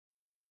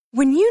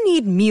When you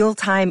need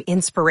mealtime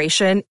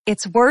inspiration,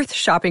 it's worth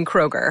shopping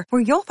Kroger,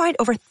 where you'll find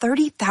over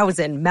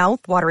 30,000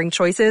 mouth-watering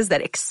choices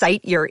that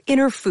excite your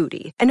inner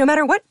foodie. And no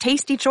matter what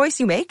tasty choice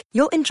you make,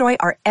 you'll enjoy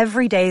our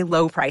everyday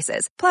low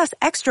prices, plus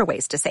extra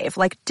ways to save,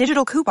 like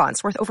digital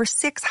coupons worth over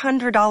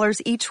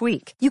 $600 each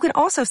week. You can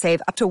also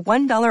save up to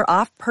 $1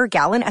 off per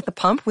gallon at the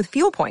pump with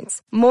fuel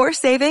points. More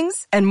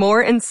savings and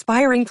more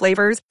inspiring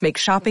flavors make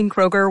shopping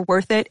Kroger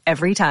worth it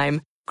every time.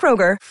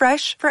 Kroger,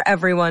 fresh for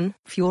everyone.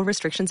 Fuel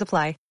restrictions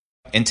apply.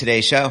 In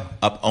today's show,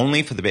 up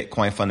only for the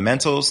Bitcoin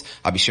fundamentals,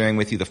 I'll be sharing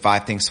with you the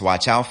 5 things to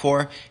watch out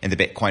for in the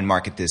Bitcoin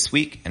market this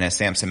week. And as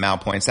Samson Mao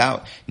points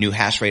out, new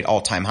hash rate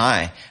all-time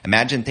high.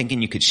 Imagine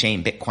thinking you could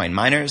shame Bitcoin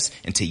miners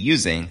into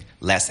using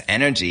less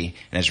energy.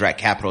 And as Rec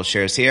Capital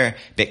shares here,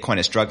 Bitcoin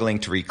is struggling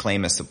to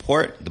reclaim its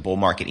support, the bull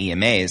market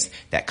EMAs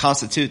that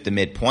constitute the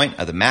midpoint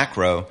of the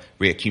macro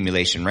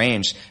reaccumulation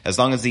range. As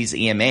long as these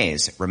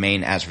EMAs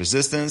remain as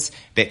resistance,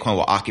 Bitcoin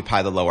will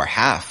occupy the lower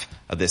half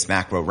of this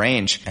macro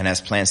range. And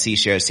as Plan C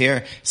shares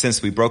here,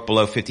 since we broke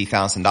below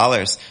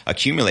 $50,000,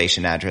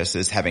 accumulation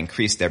addresses have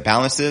increased their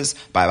balances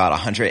by about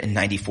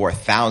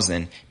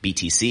 194,000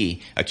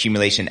 BTC.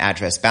 Accumulation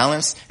address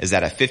balance is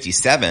at a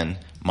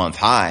 57-month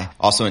high.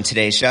 Also in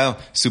today's show,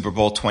 Super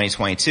Bowl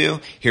 2022,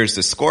 here's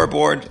the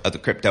scoreboard of the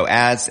crypto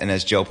ads. And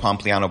as Joe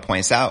Pompliano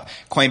points out,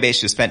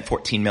 Coinbase just spent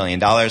 $14 million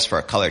for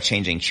a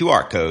color-changing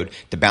QR code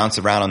to bounce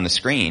around on the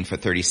screen for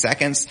 30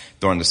 seconds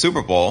during the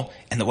Super Bowl,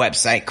 and the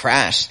website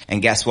crashed.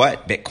 And guess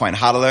what? Bitcoin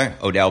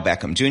hodler Odell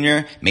Beckham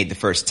Jr. made the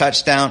first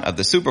touchdown of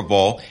the Super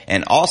Bowl,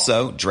 and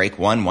also Drake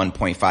won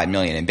 $1.5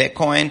 million in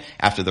Bitcoin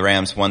after the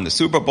Rams won the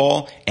Super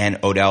Bowl, and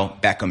Odell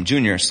Beckham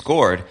Jr.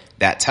 scored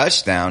that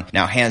touchdown.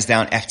 Now, hands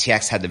down,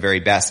 FTX had the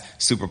very best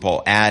Super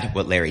Bowl ad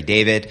with Larry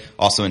David.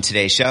 Also in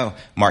today's show,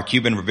 Mark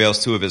Cuban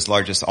reveals 2 of his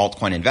largest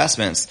altcoin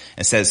investments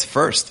and says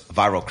first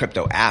viral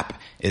crypto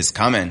app is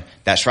coming.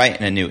 That's right.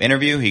 In a new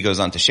interview, he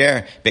goes on to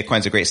share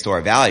Bitcoin's a great store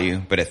of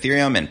value, but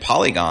Ethereum and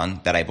Polygon,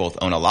 that I both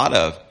own a lot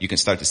of, you can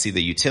start to see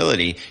the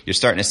utility. You're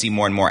starting to see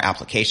more and more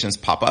applications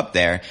pop up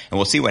there, and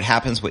we'll see what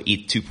happens with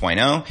ETH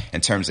 2.0 in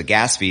terms of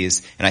gas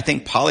fees. And I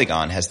think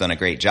Polygon has done a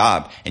great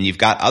job, and you've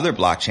got other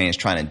blockchains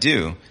trying to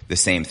do the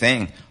same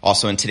thing.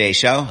 Also in today's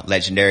show,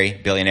 legendary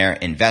billionaire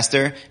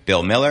investor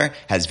Bill Miller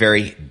has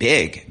very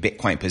big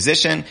Bitcoin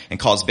position and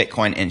calls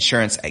Bitcoin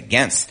insurance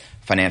against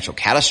financial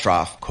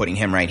catastrophe. Quoting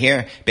him right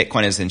here,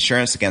 Bitcoin is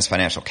insurance against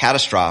financial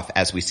catastrophe,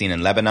 as we've seen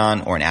in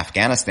Lebanon or in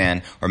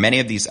Afghanistan or many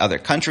of these other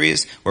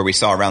countries where we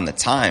saw around the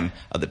time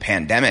of the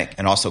pandemic.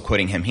 And also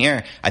quoting him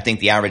here, I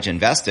think the average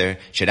investor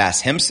should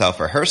ask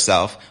himself or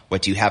herself,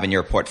 what do you have in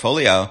your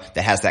portfolio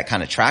that has that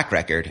kind of track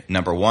record?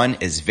 Number 1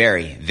 is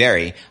very,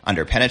 very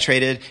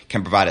underpenetrated,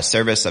 can provide a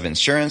service of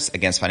insurance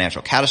against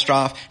financial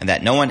catastrophe, and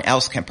that no one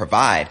else can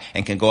provide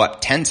and can go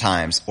up 10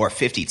 times or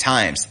 50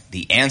 times.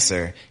 The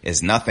answer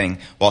is nothing.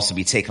 We'll also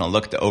be taking a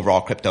look at the overall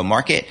crypto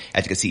market.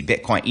 As you can see,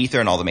 Bitcoin, Ether,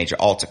 and all the major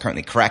alts are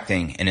currently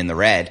correcting and in the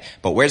red.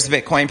 But where's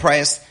the Bitcoin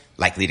price?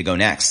 Likely to go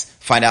next.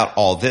 Find out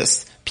all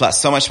this, plus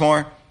so much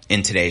more,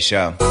 in today's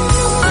show.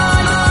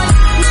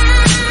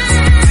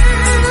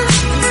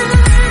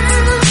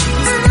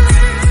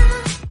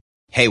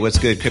 Hey, what's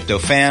good, crypto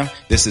fam?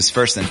 This is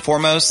first and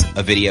foremost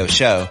a video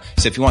show.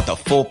 So if you want the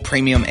full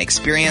premium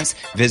experience,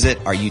 visit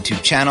our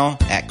YouTube channel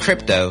at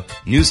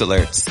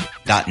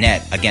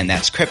cryptonewsalerts.net. Again,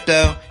 that's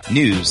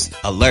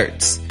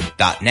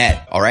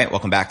cryptonewsalerts.net. All right,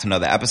 welcome back to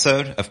another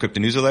episode of Crypto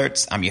News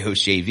Alerts. I'm your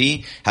host,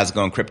 JV. How's it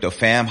going, crypto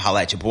fam?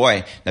 Holla at your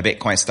boy. Now,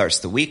 Bitcoin starts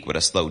the week with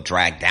a slow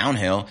drag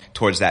downhill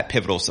towards that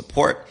pivotal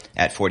support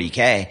at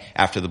 40K.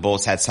 After the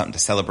bulls had something to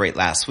celebrate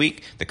last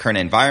week, the current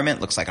environment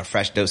looks like a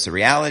fresh dose of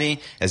reality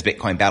as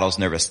Bitcoin battles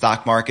nervous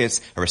stock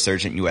markets, a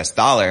resurgent US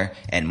dollar,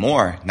 and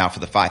more. Now for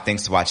the 5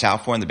 things to watch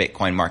out for in the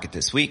Bitcoin market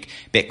this week.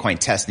 Bitcoin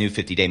tests new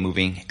 50-day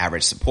moving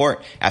average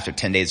support. After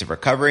 10 days of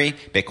recovery,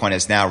 Bitcoin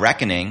is now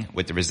reckoning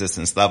with the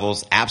resistance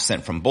levels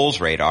absent from bulls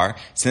radar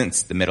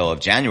since the middle of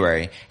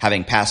January.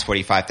 Having passed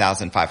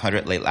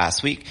 45,500 late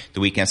last week, the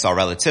weekend saw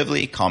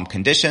relatively calm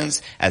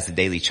conditions as the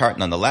daily chart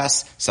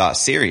nonetheless saw a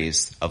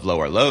series of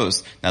lower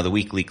lows. Now the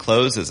weekly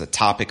close is a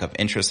topic of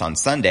interest on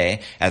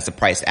Sunday as the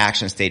price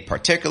action stayed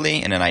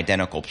particularly in an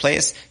identical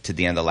place to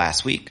the end of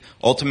last week.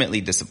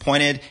 Ultimately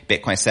disappointed,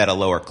 Bitcoin set a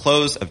lower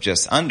close of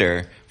just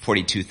under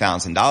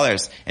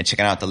 $42,000. And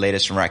checking out the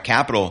latest from Rec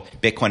Capital,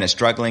 Bitcoin is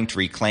struggling to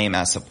reclaim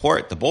as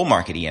support the bull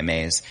market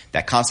EMAs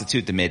that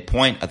constitute the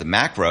midpoint of the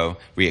macro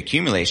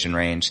reaccumulation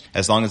range.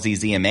 As long as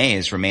these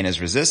EMAs remain as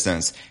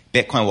resistance,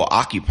 Bitcoin will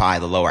occupy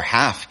the lower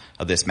half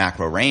of this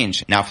macro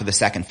range. Now for the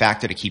second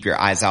factor to keep your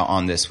eyes out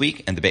on this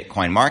week in the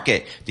Bitcoin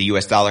market, the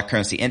US dollar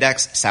currency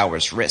index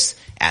sours risk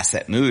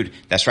asset mood.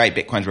 That's right,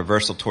 Bitcoin's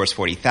reversal towards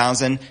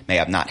 40,000 may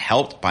have not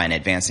helped by an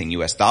advancing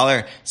US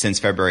dollar. Since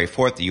February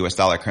 4th, the US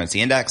dollar currency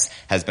index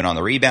has been on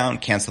the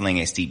rebound, canceling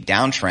a steep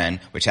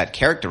downtrend which had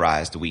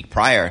characterized the week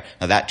prior.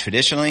 Now that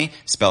traditionally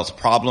spells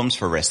problems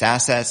for risk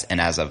assets, and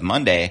as of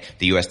Monday,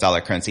 the US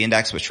dollar currency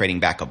index was trading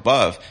back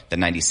above the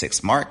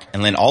 96 mark.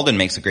 And Lynn Alden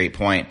makes a great great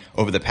point.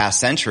 Over the past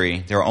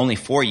century, there are only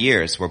 4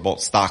 years where both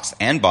stocks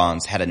and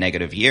bonds had a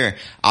negative year.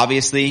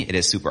 Obviously, it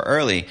is super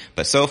early,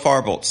 but so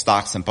far both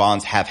stocks and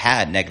bonds have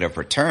had negative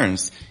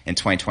returns in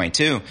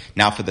 2022.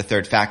 Now for the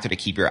third factor to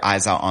keep your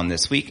eyes out on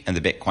this week in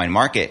the Bitcoin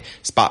market.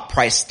 Spot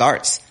price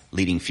starts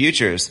leading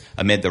futures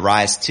amid the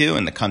rise to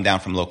and the come down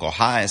from local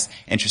highs.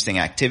 Interesting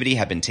activity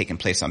had been taking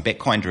place on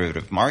Bitcoin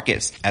derivative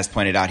markets. As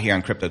pointed out here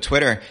on Crypto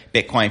Twitter,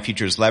 Bitcoin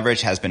futures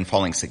leverage has been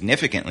falling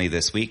significantly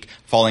this week,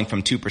 falling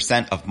from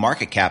 2% of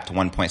market cap to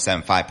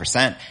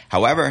 1.75%.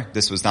 However,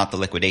 this was not the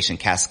liquidation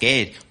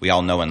cascade we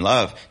all know and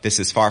love. This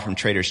is far from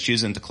traders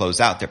choosing to close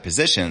out their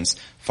positions.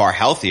 Far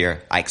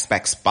healthier, I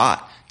expect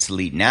spot to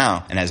lead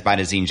now. And as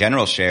Bitazine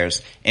General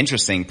shares,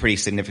 interesting, pretty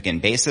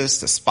significant basis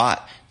to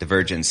spot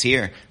divergence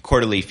here.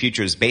 Quarterly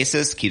futures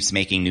basis keeps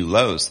making new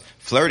lows,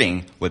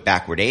 flirting with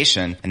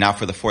backwardation. And now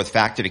for the fourth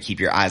factor to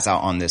keep your eyes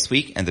out on this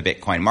week in the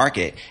Bitcoin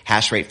market.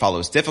 Hash rate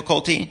follows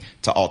difficulty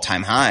to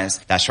all-time highs.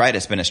 That's right,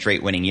 it's been a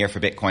straight winning year for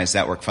Bitcoin's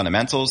network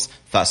fundamentals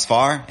thus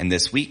far, and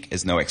this week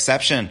is no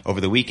exception.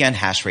 Over the weekend,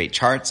 hash rate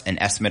charts, an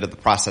estimate of the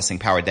processing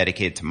power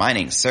dedicated to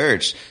mining,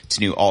 surged to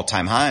new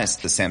all-time highs.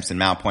 The Samson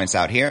Mao points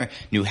out here,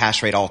 new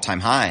hash rate all-time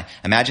high.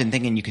 Imagine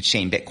thinking you could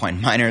chain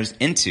Bitcoin miners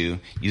into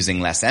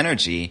using less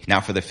energy. Now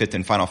for the fifth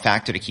and final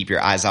factor to keep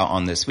your eyes out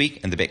on this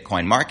week in the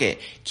Bitcoin market,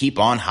 keep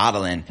on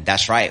hodling.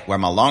 That's right, where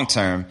my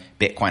long-term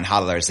Bitcoin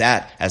hodlers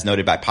at, as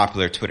noted by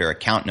popular Twitter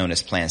account known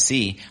as Plan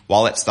C.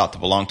 Wallets thought to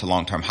belong to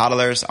long-term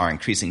hodlers are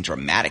increasing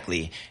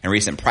dramatically, and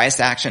recent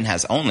price action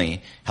has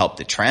only helped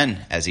the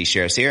trend. As he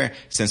shares here,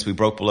 since we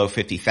broke below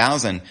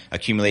 50,000,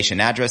 accumulation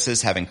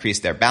addresses have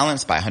increased their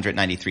balance by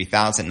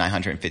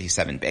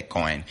 193,957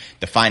 Bitcoin,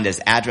 defined as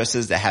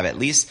addresses that have at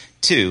least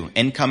 2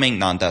 incoming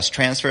non-dust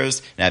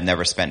transfers and have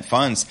never spent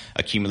funds.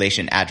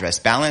 Accumulation address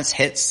balance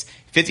hits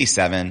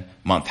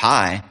 57-month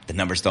high. The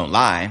numbers don't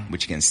lie,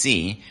 which you can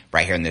see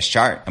right here in this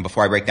chart. And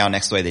before I break down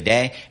next story of the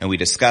day and we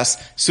discuss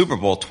Super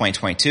Bowl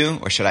 2022,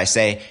 or should I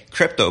say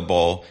Crypto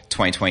Bowl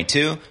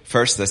 2022,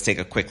 first let's take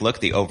a quick look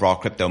at the overall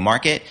crypto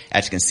market.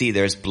 As you can see,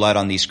 there's blood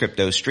on these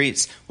crypto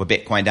streets, with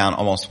Bitcoin down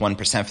almost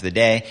 1% for the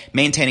day,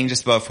 maintaining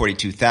just above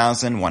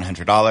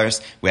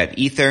 $42,100. We have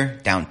Ether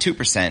down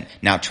 2%,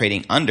 now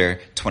trading under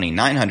 $2,900.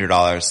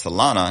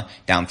 Solana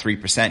down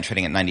 3%,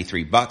 trading at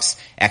 $93.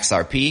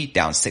 XRP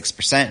down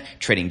 6%,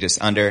 trading just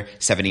under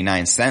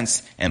 79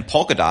 cents. And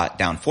Polkadot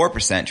down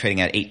 4%,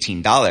 trading at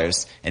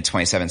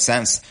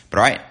 $18.27. But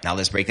alright, now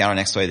let's break down our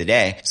next story of the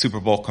day.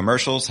 Super Bowl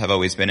commercials have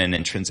always been an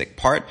intrinsic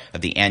part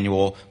of the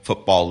annual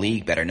football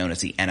league, better known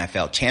as the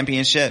NFL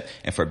Championship.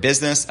 And for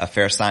business, a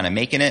fair sign of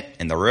making it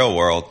in the real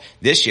world.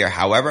 This year,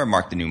 however,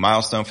 marked a new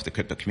milestone for the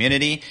crypto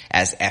community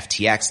as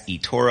FTX,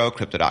 eToro,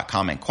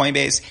 Crypto.com, and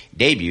Coinbase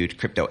debuted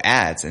crypto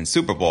ads in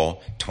Super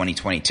Bowl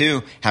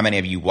 2022. How many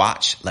of you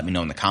watch? Let me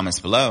know in the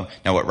comments below.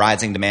 Now, with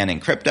rising demand in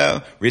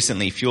crypto,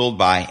 recently fueled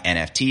by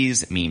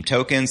NFTs, meme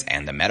tokens,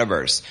 and the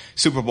metaverse,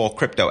 Super Bowl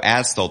crypto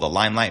ads stole the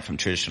limelight from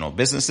traditional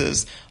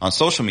businesses on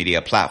social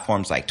media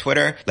platforms like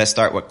Twitter. Let's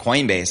start with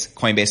Coinbase.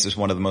 Coinbase is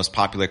one of the most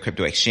popular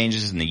crypto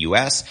exchanges in the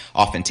US,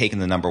 often taking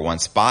the #1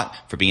 spot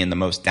for being the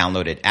most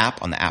downloaded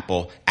app on the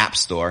Apple App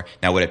Store.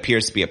 Now, what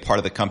appears to be a part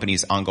of the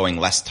company's ongoing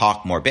Less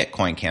Talk, More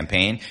Bitcoin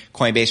campaign,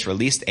 Coinbase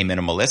released a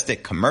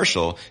minimalistic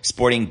commercial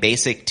sporting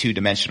basic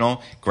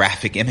 2-dimensional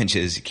graphic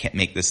images. You can't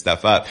make this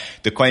stuff up.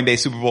 The Coinbase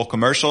Super Bowl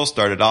commercial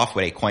started off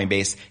with a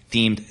Coinbase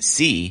themed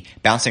C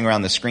bouncing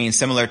around the screen,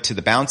 similar to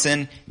the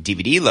Bouncin'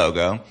 DVD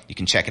logo. You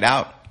can check it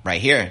out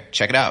right here.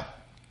 Check it out.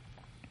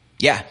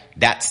 Yeah,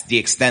 that's the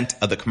extent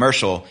of the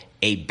commercial.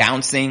 A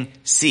bouncing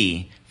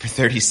C for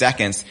 30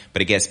 seconds,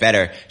 but it gets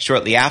better.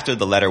 Shortly after,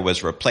 the letter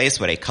was replaced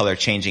with a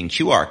color-changing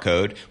QR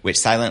code, which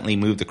silently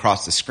moved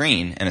across the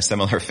screen in a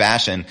similar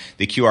fashion.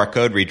 The QR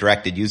code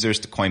redirected users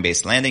to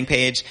Coinbase landing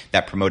page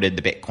that promoted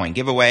the Bitcoin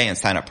giveaway and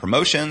sign-up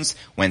promotions.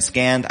 When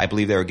scanned, I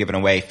believe they were giving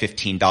away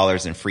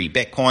 $15 in free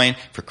Bitcoin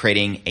for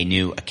creating a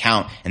new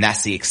account, and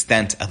that's the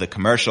extent of the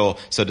commercial.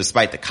 So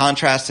despite the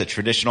contrast to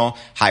traditional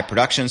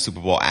high-production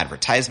Super Bowl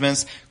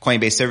advertisements,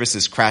 Coinbase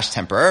services crashed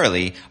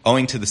temporarily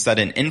owing to the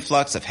sudden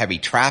influx of heavy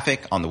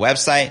traffic on the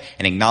website.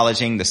 And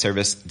acknowledging the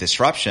service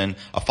disruption,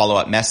 a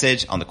follow-up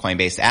message on the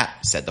Coinbase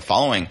app said the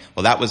following: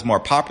 well, that was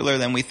more popular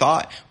than we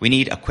thought. We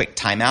need a quick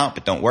timeout,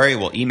 but don't worry,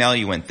 we'll email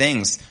you when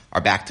things are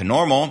back to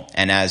normal.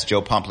 And as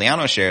Joe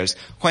Pompliano shares,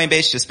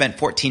 Coinbase just spent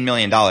 $14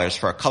 million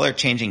for a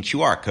color-changing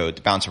QR code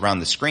to bounce around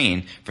the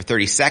screen for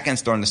 30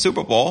 seconds during the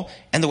Super Bowl,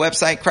 and the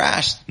website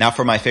crashed. Now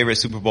for my favorite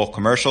Super Bowl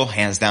commercial,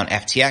 hands down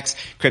FTX,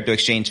 crypto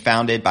exchange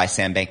founded by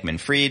Sam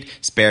Bankman-Fried,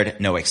 spared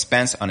no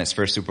expense on its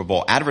first Super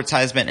Bowl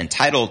advertisement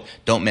entitled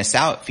Don't Miss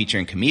Out,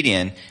 featuring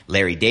comedian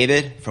Larry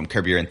David from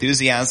Curb Your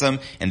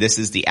Enthusiasm. And this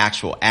is the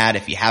actual ad.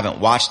 If you haven't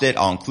watched it,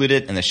 I'll include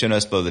it in the show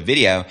notes below the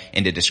video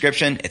in the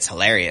description. It's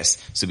hilarious,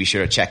 so be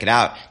sure to check it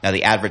out. Now,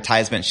 the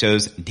advertisement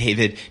shows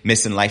David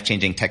missing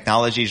life-changing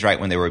technologies right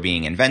when they were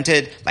being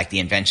invented, like the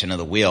invention of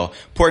the wheel.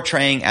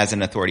 Portraying as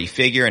an authority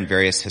figure in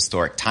various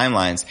historic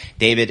timelines,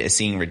 David is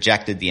seeing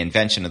rejected the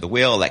invention of the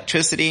wheel,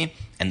 electricity,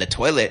 and the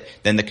toilet.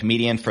 Then the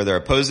comedian further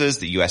opposes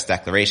the U.S.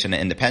 Declaration of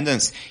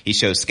Independence. He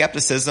shows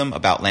skepticism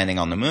about landing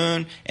on the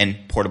moon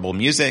and portable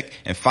music.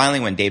 And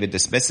finally, when David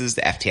dismisses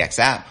the FTX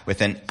app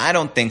with an "I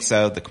don't think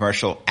so," the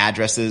commercial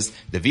addresses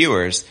the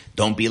viewers,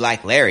 "Don't be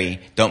like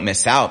Larry. Don't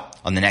miss out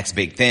on the next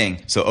big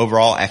thing." So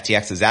overall,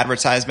 FTX's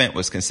advertisement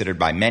was considered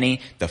by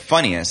many the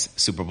funniest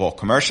Super Bowl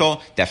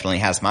commercial. Definitely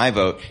has my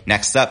vote.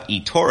 Next up,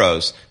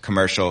 eToro's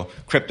commercial.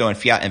 Crypto and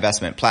fiat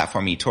investment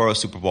platform eToro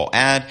Super Bowl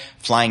ad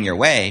flying your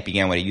way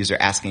began with a user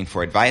asking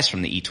for advice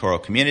from the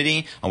eToro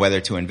community on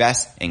whether to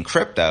invest in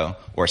crypto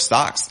or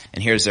stocks.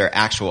 And here's their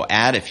actual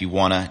ad. If you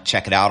want to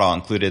check it out, I'll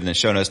include it in the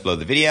show notes below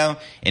the video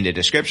in the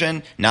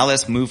description. Now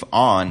let's move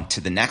on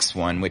to the next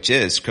one, which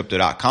is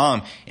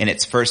Crypto.com. In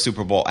its first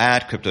Super Bowl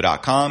ad,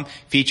 Crypto.com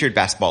featured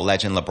basketball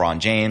legend LeBron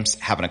James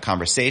having a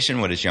conversation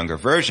with his younger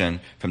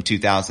version from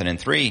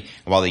 2003.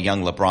 While the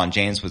young LeBron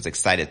James was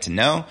excited to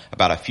know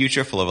about a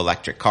future full of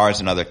electric cars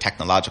and other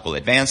technological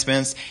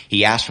advancements,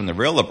 he asked from the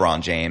real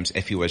LeBron James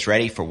if he was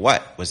ready for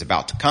what was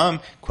about to come,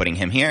 quoting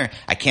him here,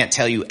 "I can't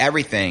tell you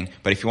everything,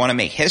 but if you want to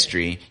make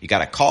history, you got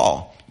to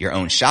call your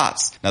own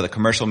shots." Now the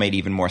commercial made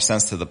even more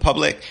sense to the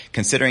public,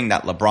 considering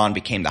that LeBron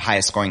became the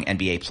highest scoring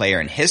NBA player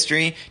in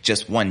history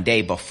just one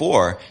day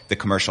before the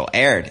commercial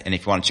aired. And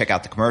if you want to check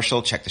out the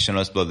commercial, check the show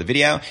notes below the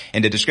video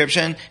in the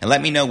description and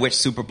let me know which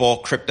Super Bowl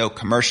crypto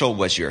commercial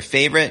was your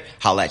favorite.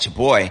 Holla at your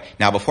boy.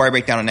 Now before I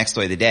break down the next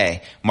story of the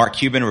day, Mark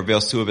Cuban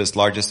reveals two of his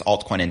largest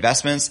altcoin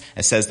investments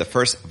and says the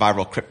first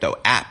viral crypto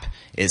app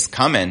is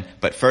coming.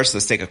 But first,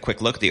 let's take a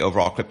quick look at the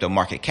overall crypto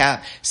market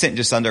cap, sitting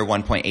just under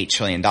 $1.8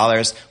 trillion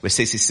with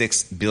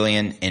 $66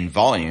 billion in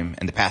volume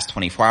in the past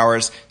 24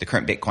 hours. The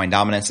current Bitcoin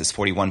dominance is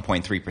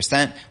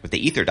 41.3% with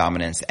the Ether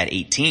dominance at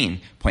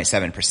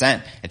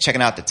 18.7%. And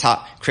checking out the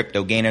top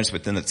crypto gainers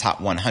within the top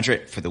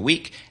 100 for the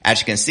week. As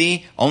you can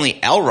see, only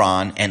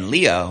Elrond and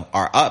Leo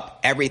are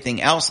up.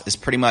 Everything else is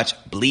pretty much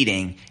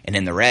bleeding and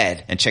in the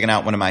red. And checking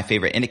out one of my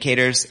favorite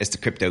indicators is the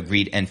Crypto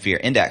Greed and Fear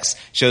Index.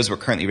 Shows we're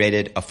currently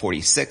rated a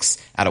 46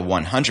 out of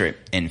 100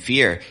 in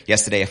fear.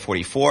 Yesterday a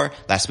 44,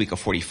 last week a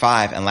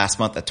 45, and last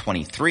month a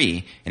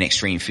 23 in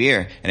extreme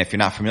fear. And if you're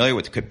not familiar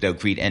with the Crypto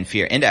Greed and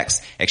Fear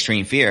Index,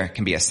 extreme fear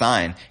can be a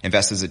sign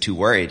investors are too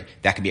worried.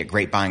 That could be a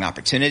great buying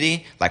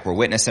opportunity like we're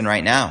witnessing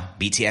right now.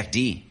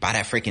 BTFD, buy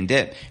that freaking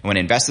dip. And when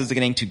investors are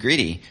getting too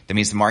greedy, that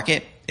means the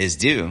market is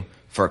due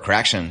for a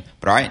correction.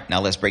 But all right,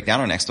 now let's break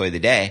down our next story of the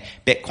day.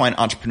 Bitcoin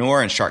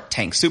entrepreneur and Shark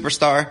Tank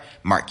superstar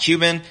Mark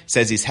Cuban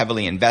says he's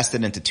heavily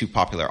invested into two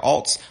popular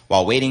alts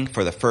while waiting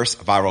for the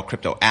first viral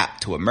crypto app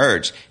to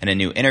emerge. In a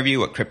new interview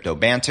with Crypto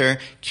Banter,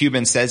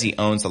 Cuban says he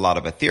owns a lot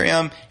of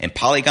Ethereum and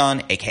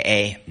Polygon,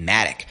 aka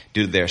Matic,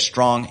 due to their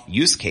strong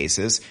use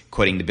cases.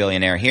 Quoting the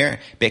billionaire here,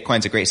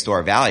 "Bitcoin's a great store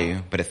of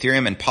value, but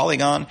Ethereum and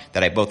Polygon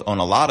that I both own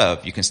a lot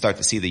of, you can start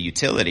to see the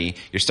utility.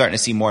 You're starting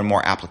to see more and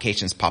more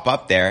applications pop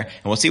up there,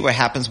 and we'll see what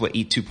happens with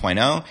ETH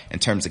 2.0 in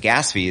terms of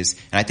gas fees.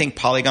 And I think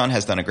Polygon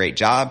has done a great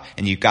job,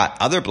 and you've got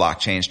other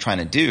blockchains trying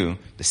to do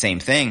the same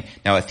thing.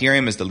 Now,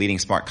 Ethereum is the leading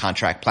smart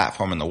contract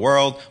platform in the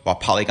world, while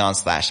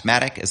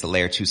Polygon/Matic is a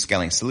layer 2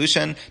 scaling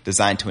solution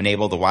designed to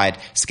enable the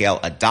wide-scale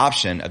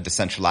adoption of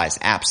decentralized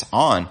apps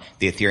on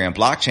the Ethereum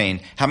blockchain.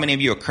 How many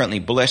of you are currently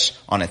bullish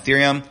on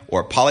Ethereum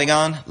or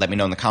Polygon? Let me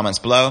know in the comments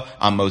below.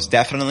 I'm most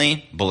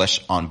definitely bullish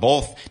on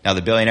both. Now,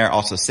 the billionaire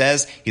also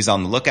says he's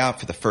on the lookout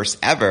for the first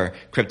ever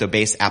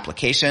crypto-based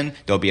application.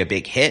 There'll be a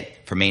big hit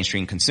for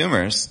mainstream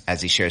consumers,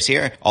 as he shares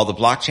here. All the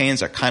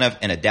blockchains are kind of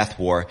in a death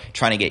war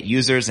trying to get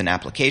users and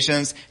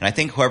applications. And I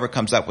think whoever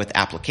comes up with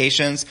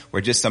applications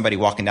where just somebody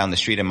walking down the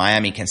street in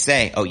Miami can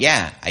say, "Oh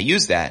yeah, I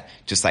use that,"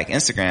 just like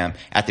Instagram.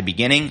 At the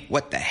beginning,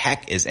 what the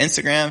heck is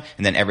Instagram?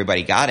 And then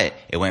everybody got it.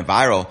 It went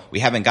viral. We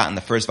haven't gotten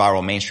the first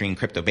viral mainstream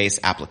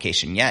crypto-based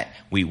application yet.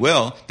 We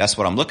will. That's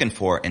what I'm looking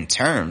for in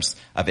terms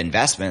of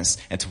investments.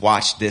 And to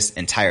watch this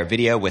entire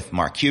video with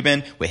Mark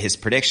Cuban, with his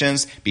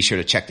predictions, be sure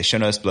to check the show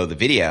notes below the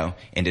video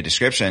in the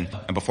description.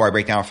 And before I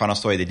break down our final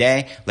story of the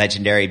day,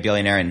 legendary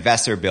billionaire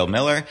investor Bill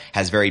Miller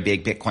has very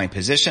big Bitcoin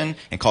position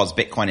and calls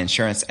Bitcoin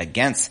insurance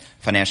against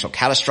financial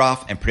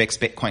catastrophe and predicts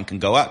Bitcoin can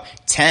go up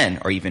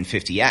 10 or even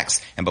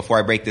 50x. And before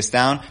I break this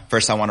down,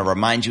 first I want to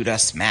remind you to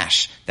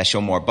smash that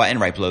show more button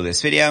right below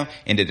this video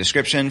in the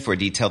description for a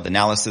detailed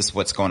analysis of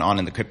what's going on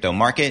in the crypto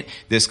market.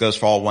 This goes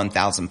for all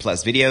 1,000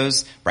 plus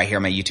videos right here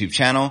on my YouTube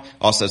channel.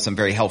 Also some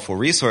very helpful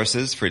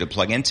resources for you to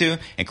plug into,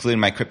 including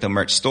my crypto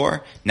merch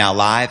store, now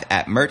live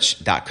at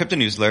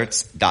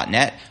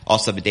merch.cryptonewsalerts.net.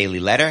 Also have a daily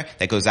letter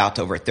that goes out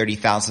to over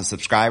 30,000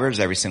 subscribers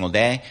every single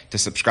day. To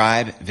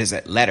subscribe,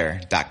 visit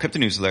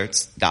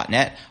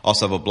letter.cryptonewsalerts.net.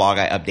 Also have a blog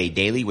I update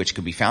daily, which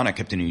can be found at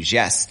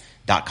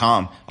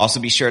cryptonewsyes.com.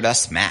 Also be sure to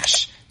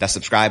smash that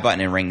subscribe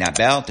button and ring that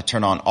bell to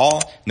turn on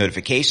all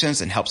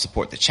notifications and help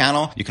support the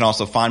channel. You can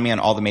also find me on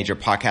all the major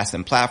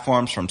podcasting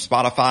platforms from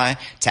Spotify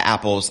to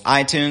Apple's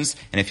iTunes.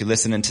 And if you're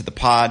listening to the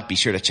pod, be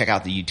sure to check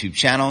out the YouTube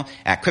channel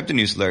at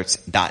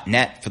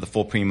cryptonewsalerts.net for the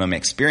full premium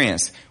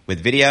experience with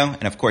video.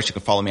 And of course, you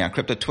can follow me on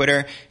crypto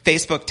Twitter,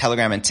 Facebook,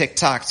 Telegram, and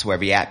TikTok. So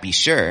wherever you're at, be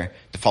sure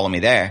to follow me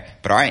there.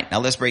 But all right, now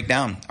let's break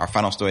down our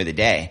final story of the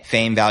day.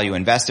 Famed value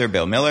investor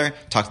Bill Miller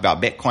talked about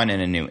Bitcoin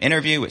in a new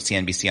interview with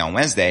CNBC on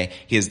Wednesday.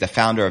 He is the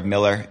founder of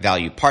Miller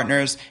Value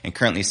Partners and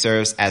currently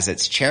serves as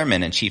its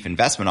chairman and chief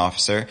investment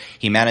officer.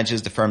 He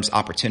manages the firm's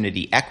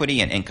opportunity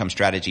equity and income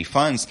strategy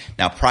funds.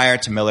 Now, prior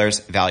to Miller's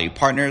Value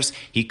Partners,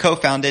 he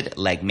co-founded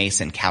Legg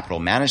Mason Capital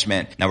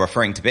Management. Now,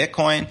 referring to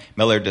Bitcoin,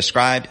 Miller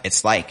described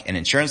it's like an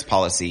insurance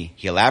policy.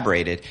 He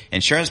elaborated,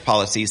 insurance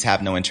policies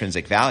have no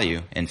intrinsic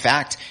value. In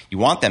fact, you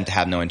want them to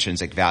have no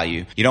intrinsic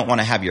value. You don't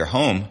want to have your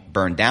home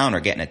burned down or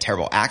get in a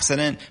terrible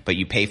accident, but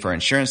you pay for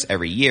insurance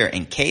every year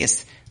in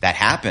case that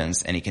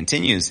happens. And he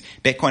continues,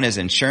 Bitcoin is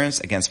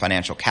insurance against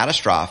financial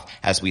catastrophe,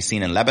 as we've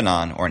seen in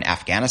Lebanon or in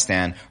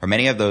Afghanistan or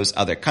many of those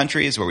other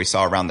countries where we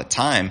saw around the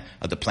time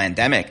of the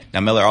pandemic.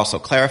 Now, Miller also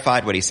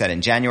clarified what he said in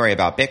January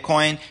about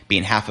Bitcoin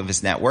being half of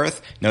his net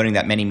worth, noting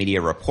that many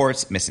media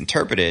reports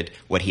misinterpreted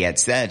what he had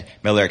said.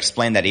 Miller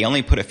explained that he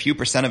only put a few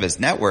percent of his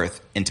net worth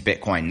into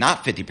Bitcoin,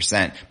 not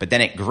 50%, but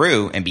then it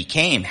grew and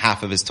became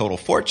half of his total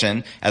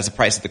fortune as the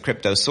price of the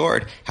crypto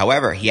soared.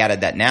 However, he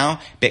added that now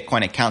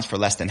Bitcoin accounts for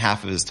less than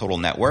half of his total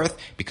net worth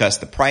because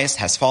the price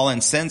has fallen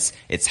since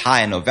its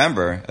high in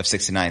November of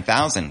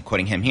 69,000.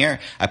 Quoting him here,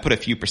 I put a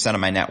few percent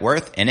of my net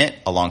worth in it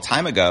a long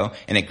time ago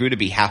and it grew to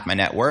be half my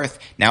net worth.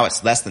 Now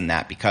it's less than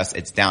that because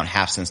it's down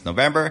half since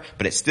November,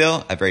 but it's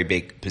still a very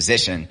big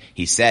position,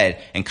 he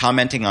said. And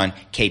commenting on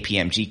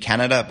KPMG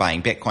Canada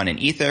buying Bitcoin and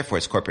Ether for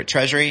its corporate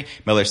treasury,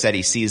 Miller said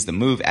he sees the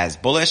move as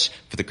bullish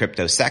for the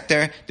crypto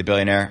sector. The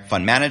billionaire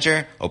fund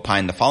manager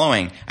opined the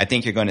following, I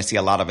think you're going to see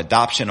a lot of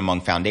adoption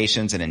among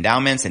foundations and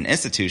endowments and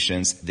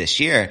institutions this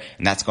year,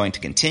 and that's going to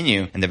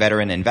continue. And the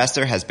veteran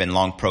investor has been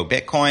long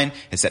pro-Bitcoin.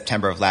 In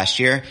September of last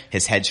year,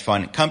 his hedge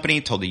fund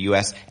company told the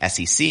U.S.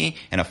 SEC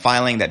in a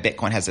filing that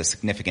Bitcoin has a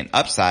significant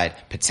upside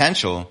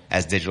potential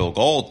as digital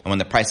gold. And when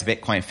the price of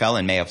Bitcoin fell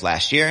in May of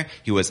last year,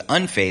 he was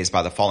unfazed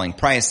by the falling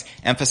price,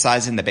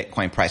 emphasizing the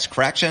Bitcoin price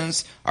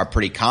corrections are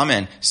pretty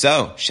common.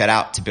 So, shout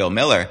out to Bill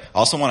Miller.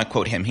 Also want to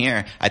quote him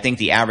here. I think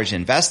the average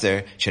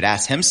investor should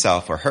ask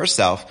himself or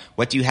herself,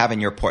 what do you have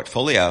in your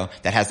portfolio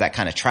that has that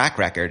kind of track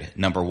record?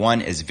 Number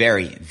one is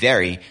very,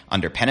 very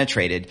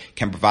underpenetrated,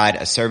 can provide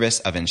a service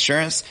of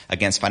insurance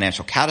against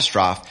financial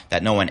catastrophe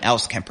that no one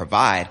else can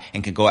provide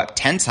and can go up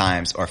 10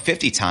 times or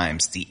 50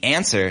 times. The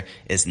answer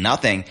is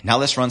nothing. Now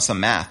let's run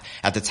some math.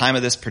 At the time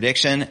of this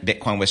prediction,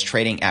 Bitcoin was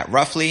trading at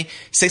roughly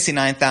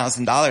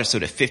 $69,000. So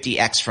to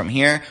 50x from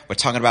here, we're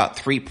talking about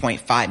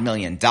 $3.5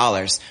 million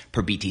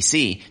per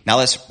BTC. Now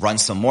let's run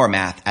some more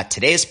math. At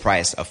today's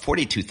price of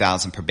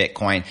 $42,000 per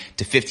Bitcoin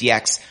to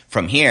 50x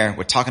from here,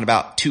 we're talking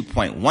about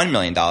 $2.1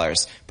 million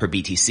per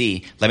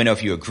BTC. Let me know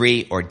if you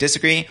agree or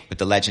disagree with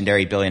the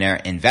legendary billionaire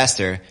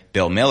investor,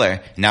 Bill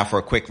Miller. Now for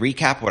a quick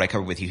recap of what I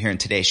covered with you here in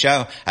today's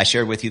show, I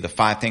shared with you the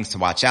 5 things to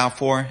watch out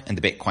for in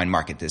the Bitcoin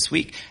market this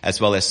week, as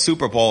well as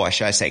Super Bowl, or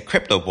should I say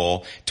Crypto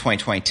Bowl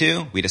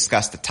 2022. We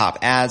discussed the top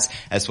ads,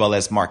 as well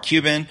as Mark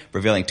Cuban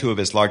revealing 2 of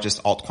his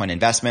largest altcoin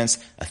investments,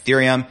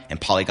 Ethereum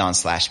and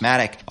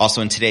Polygon/Matic.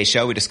 Also in today's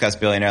show, we discussed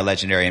billionaire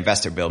legendary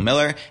investor Bill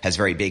Miller has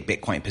very big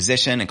Bitcoin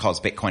position and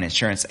calls Bitcoin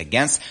insurance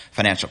against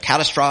financial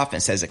catastrophe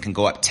and says it can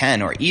go up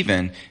 10 or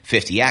even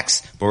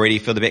 50x. But where do you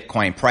feel the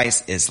Bitcoin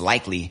price is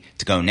likely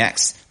to go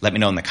next? Let me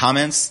know in the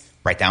comments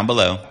right down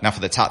below. Now for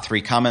the top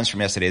 3 comments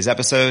from yesterday's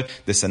episode,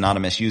 this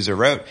anonymous user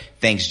wrote,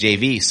 thanks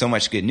JV, so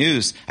much good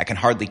news. I can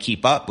hardly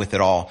keep up with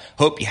it all.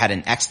 Hope you had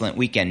an excellent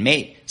weekend,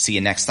 mate. See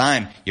you next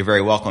time. You're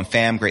very welcome,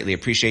 fam. Greatly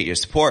appreciate your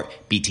support.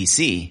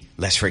 BTC,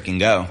 let's freaking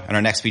go. And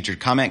our next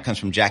featured comment comes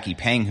from Jackie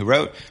Peng, who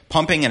wrote,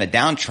 pumping in a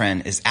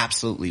downtrend is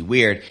absolutely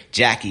weird.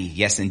 Jackie,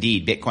 yes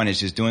indeed. Bitcoin is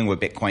just doing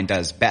what Bitcoin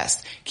does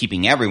best,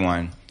 keeping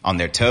everyone on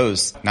their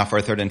toes. Now for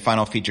our third and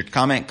final featured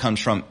comment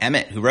comes from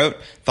Emmett, who wrote,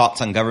 thoughts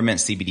on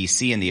government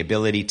CBDC and the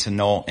ability to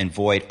null and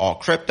void all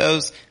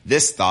cryptos.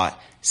 This thought,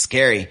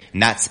 scary.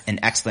 And that's an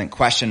excellent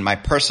question. My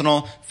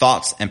personal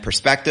thoughts and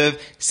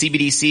perspective,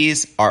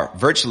 CBDCs are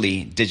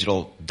virtually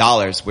digital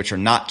dollars, which are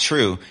not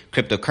true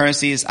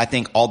cryptocurrencies. I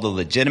think all the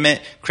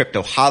legitimate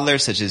crypto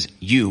hodlers, such as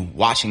you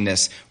watching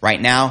this right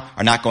now,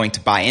 are not going to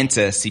buy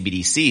into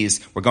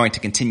CBDCs. We're going to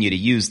continue to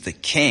use the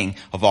king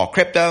of all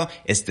crypto.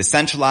 It's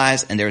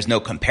decentralized and there is no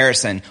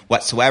comparison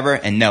whatsoever.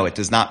 And no, it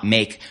does not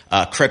make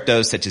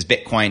cryptos such as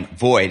Bitcoin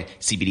void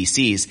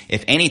CBDCs.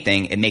 If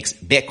anything, it makes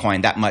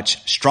Bitcoin that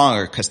much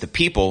stronger because the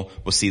people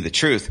will see the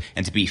truth.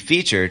 And to be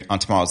featured on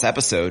tomorrow's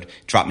episode,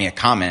 drop me a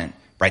comment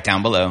right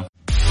down below.